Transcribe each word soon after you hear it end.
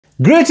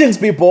Greetings,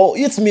 people.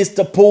 It's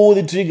Mr. Pull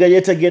the Trigger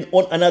yet again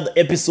on another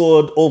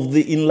episode of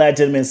the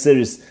Enlightenment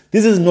series.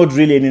 This is not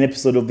really an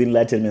episode of the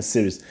Enlightenment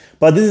series,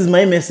 but this is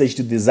my message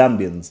to the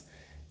Zambians.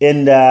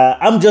 And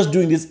I'm just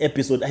doing this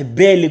episode. I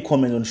barely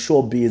comment on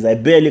showbiz. I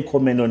barely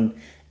comment on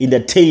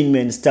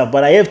entertainment stuff,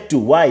 but I have to.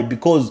 Why?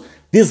 Because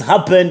this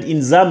happened in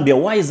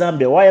Zambia. Why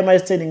Zambia? Why am I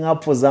standing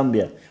up for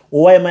Zambia?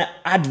 Or why am I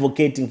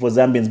advocating for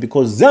Zambians?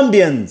 Because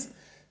Zambians,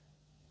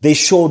 they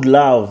showed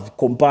love,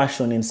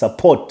 compassion, and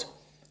support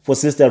for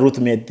Sister Ruth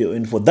Matthew.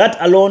 And for that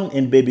alone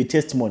and baby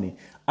testimony,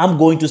 I'm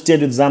going to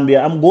stand with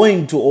Zambia. I'm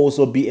going to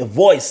also be a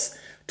voice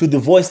to the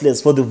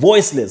voiceless, for the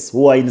voiceless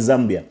who are in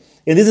Zambia.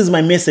 And this is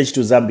my message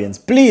to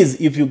Zambians. Please,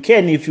 if you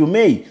can, if you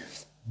may,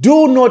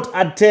 do not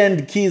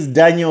attend Kizz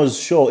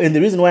Daniel's show. And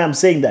the reason why I'm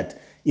saying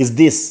that is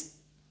this.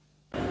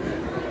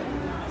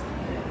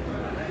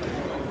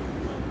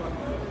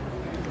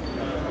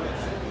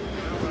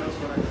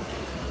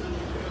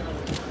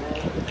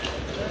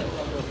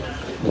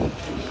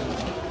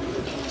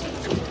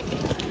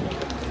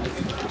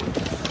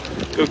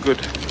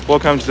 Good.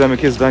 Welcome to the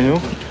Kizz Daniel.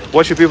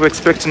 What should people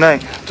expect tonight,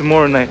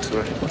 tomorrow night?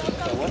 Sorry.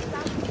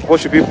 What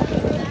should people?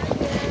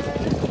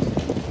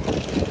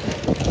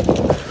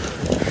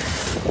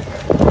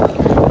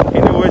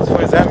 Any words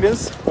for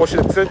Zambians? What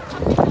should expect?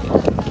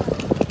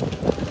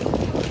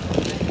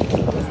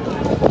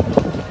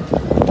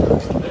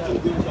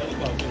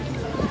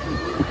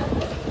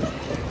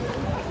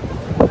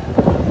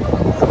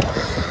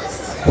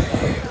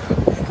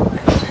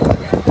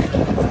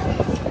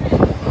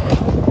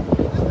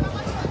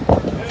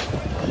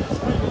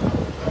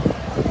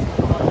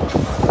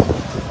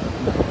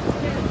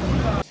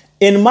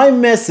 In my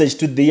message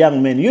to the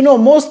young men, you know,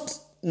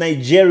 most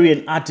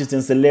Nigerian artists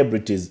and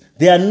celebrities,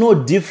 they are no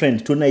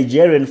different to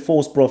Nigerian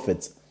false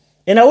prophets.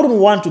 And I wouldn't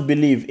want to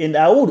believe, and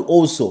I would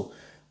also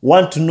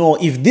want to know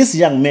if this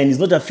young man is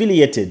not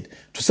affiliated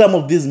to some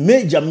of these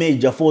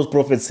major false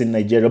prophets in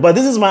Nigeria. But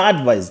this is my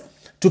advice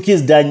to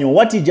Kizz Daniel.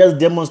 What he just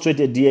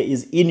demonstrated here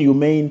is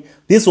inhumane.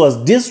 This was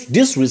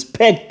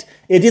disrespect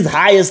at its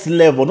highest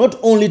level, not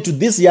only to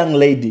this young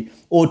lady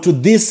or to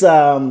this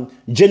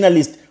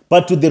journalist,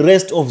 but to the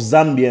rest of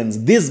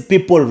Zambians. These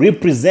people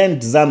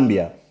represent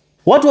Zambia.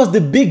 What was the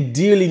big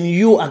deal in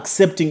you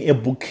accepting a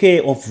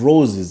bouquet of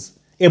roses,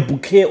 a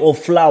bouquet of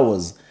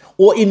flowers,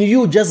 or in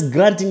you just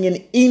granting an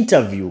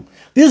interview?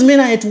 These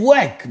men are at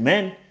work,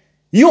 man.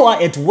 You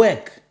are at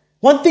work.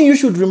 One thing we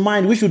should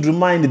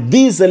remind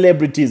these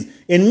celebrities,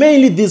 and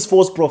mainly these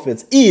false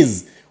prophets,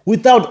 is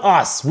without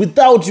us,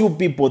 without you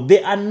people,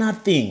 they are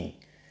nothing.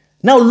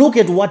 Now look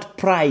at what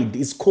pride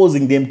is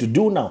causing them to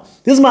do now.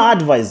 This is my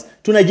advice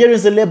to Nigerian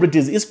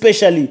celebrities,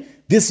 especially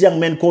this young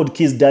man called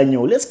Kizz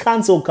Daniel. Let's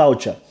cancel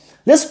culture.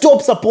 Let's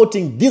stop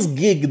supporting this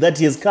gig that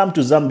he has come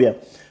to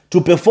Zambia to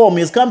perform.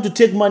 He has come to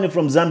take money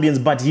from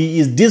Zambians, but he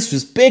is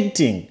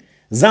disrespecting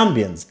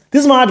Zambians.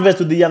 This is my advice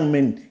to the young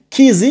men.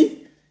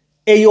 Kizzy,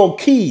 Ayo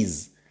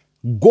Kizz,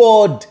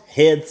 God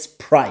hates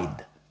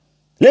pride.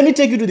 Let me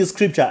take you to the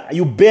scripture.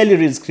 You barely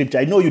read scripture.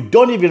 I know you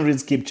don't even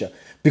read scripture.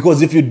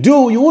 Because if you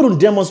do, you wouldn't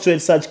demonstrate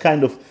such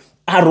kind of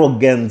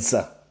arrogance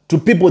to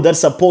people that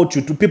support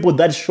you, to people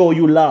that show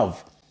you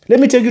love. Let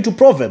me take you to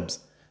Proverbs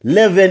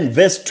 11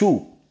 verse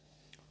 2.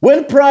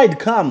 When pride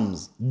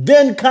comes,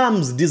 then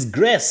comes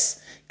disgrace.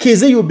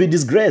 Kizzy, you'll be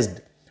disgraced.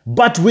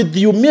 But with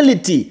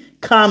humility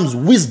comes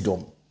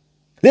wisdom.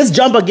 Let's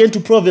jump again to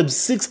Proverbs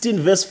 16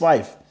 verse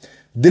 5.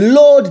 The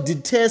Lord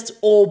detests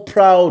all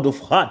proud of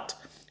heart,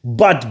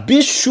 but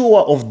be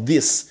sure of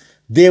this,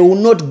 they will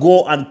not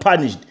go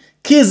unpunished.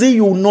 Kizzy,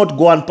 you will not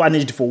go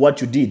unpunished for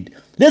what you did.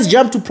 Let's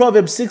jump to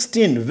Proverbs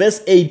 16,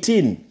 verse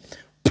 18.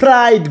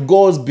 Pride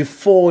goes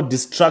before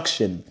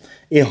destruction,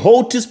 a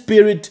haughty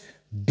spirit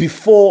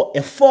before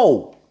a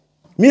fall.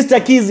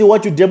 Mr. Kizzy,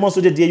 what you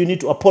demonstrated here, you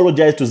need to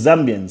apologize to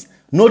Zambians,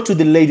 not to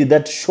the lady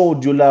that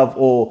showed you love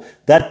or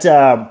that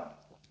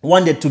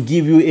wanted to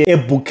give you a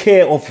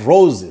bouquet of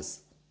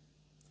roses.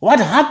 What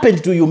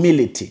happened to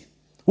humility?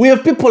 We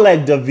have people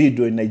like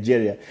Davido in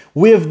Nigeria.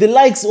 We have the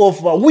likes of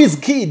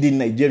Wizkid in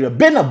Nigeria,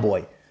 Burna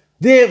Boy.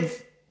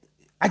 They've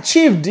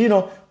achieved,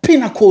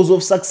 pinnacles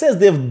of success.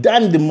 They've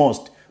done the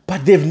most,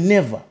 but they've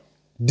never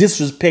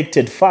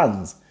disrespected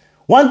fans.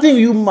 One thing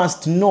you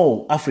must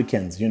know,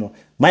 Africans,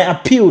 my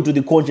appeal to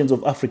the conscience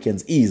of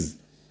Africans is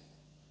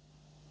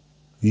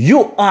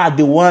you are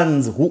the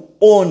ones who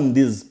own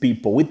these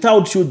people.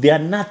 Without you, they are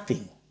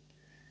nothing.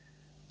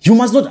 You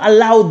must not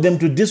allow them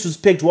to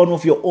disrespect one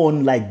of your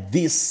own like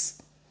this.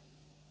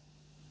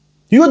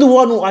 You're the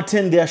one who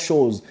attend their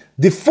shows.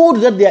 The food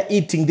that they are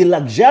eating, the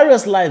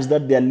luxurious lives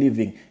that they are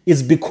living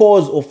is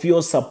because of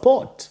your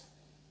support.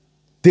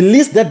 The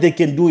least that they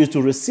can do is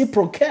to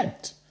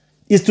reciprocate,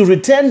 is to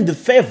return the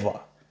favor.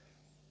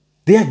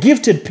 They are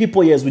gifted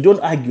people, yes, we don't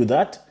argue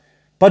that.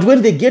 But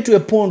when they get to a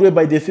point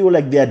whereby they feel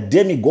like they are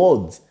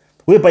demigods,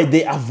 whereby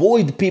they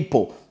avoid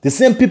people, the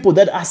same people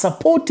that are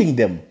supporting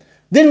them,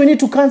 then we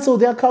need to cancel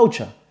their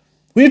culture.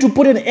 We need to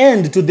put an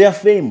end to their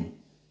fame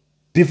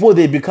before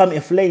they become a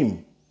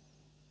flame.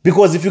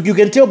 Because if you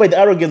can tell by the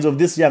arrogance of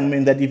this young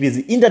man that if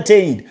he's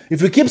entertained,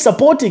 if you keep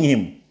supporting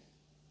him,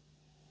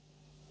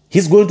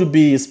 he's going to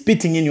be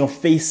spitting in your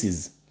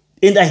faces.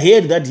 And I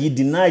heard that he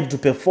denied to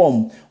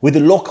perform with the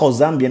local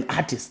Zambian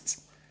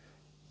artists.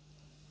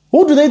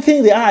 Who do they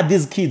think they are,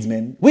 these kids,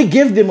 man? We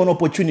gave them an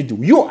opportunity.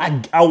 You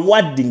are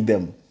awarding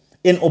them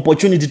an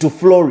opportunity to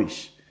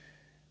flourish.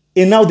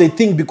 And now they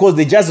think because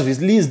they just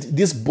released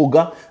this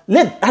booger,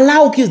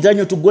 allow Kizz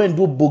Daniel to go and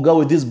do booger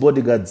with his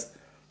bodyguards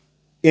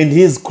and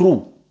his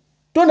crew.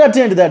 Don't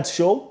attend that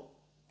show.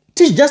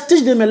 Just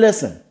teach them a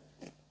lesson.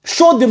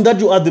 Show them that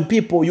you are the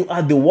people, you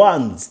are the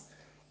ones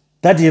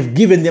that have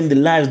given them the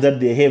lives that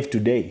they have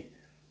today.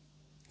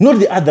 Not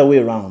the other way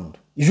around.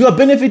 You are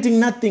benefiting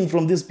nothing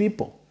from these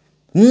people.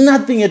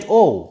 Nothing at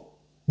all.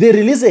 They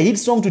release a hit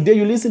song today,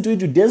 you listen to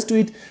it, you dance to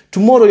it.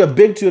 Tomorrow you're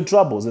back to your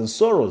troubles and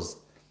sorrows.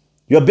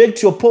 You're back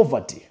to your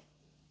poverty.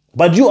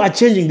 But you are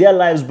changing their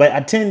lives by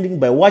attending,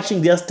 by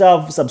watching their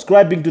stuff,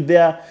 subscribing to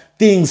their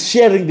things,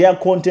 sharing their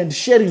content,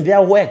 sharing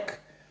their work.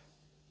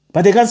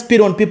 But they can't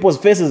spit on people's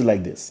faces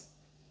like this.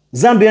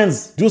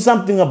 Zambians, do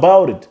something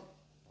about it.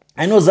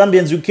 I know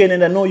Zambians, you can,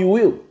 and I know you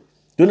will.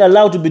 Don't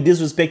allow to be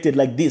disrespected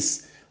like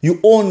this. You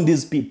own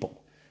these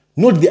people,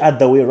 not the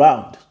other way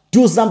around.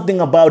 Do something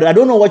about it. I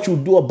don't know what you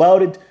do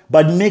about it,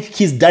 but make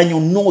Kizz Daniel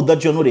know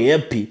that you're not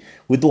happy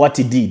with what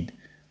he did.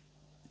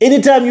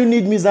 Anytime you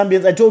need me,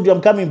 Zambians, I told you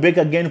I'm coming back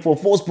again for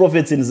false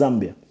prophets in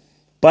Zambia.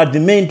 But the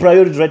main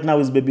priority right now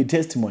is baby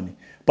testimony.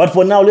 But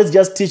for now, let's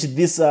just teach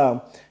this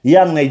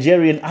young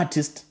Nigerian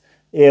artist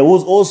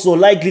who's also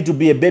likely to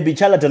be a baby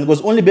charlatan,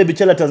 because only baby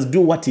charlatans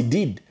do what he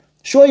did.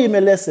 Show him a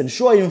lesson,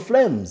 show him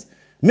flames,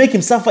 make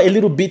him suffer a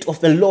little bit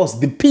of a loss,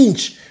 the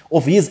pinch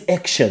of his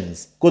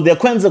actions, because there are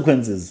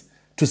consequences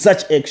to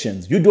such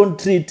actions. You don't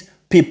treat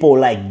people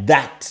like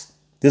that.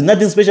 There's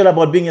nothing special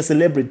about being a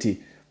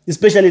celebrity,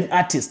 especially an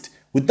artist.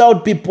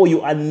 Without people,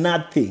 you are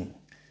nothing.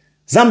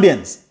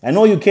 Zambians, I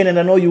know you can and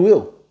I know you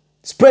will.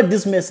 Spread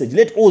this message.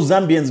 Let all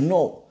Zambians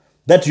know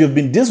that you have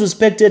been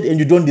disrespected and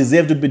you don't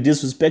deserve to be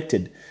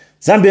disrespected.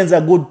 Zambians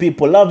are good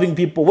people, loving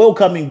people,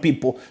 welcoming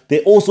people.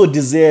 They also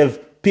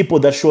deserve people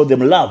that show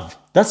them love.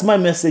 That's my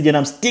message and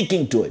I'm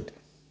sticking to it.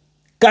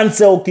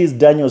 Cancel Kizz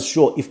Daniel's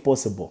show if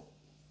possible.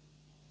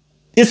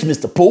 It's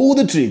Mr. Pull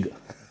the Trigger.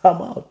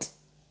 I'm out.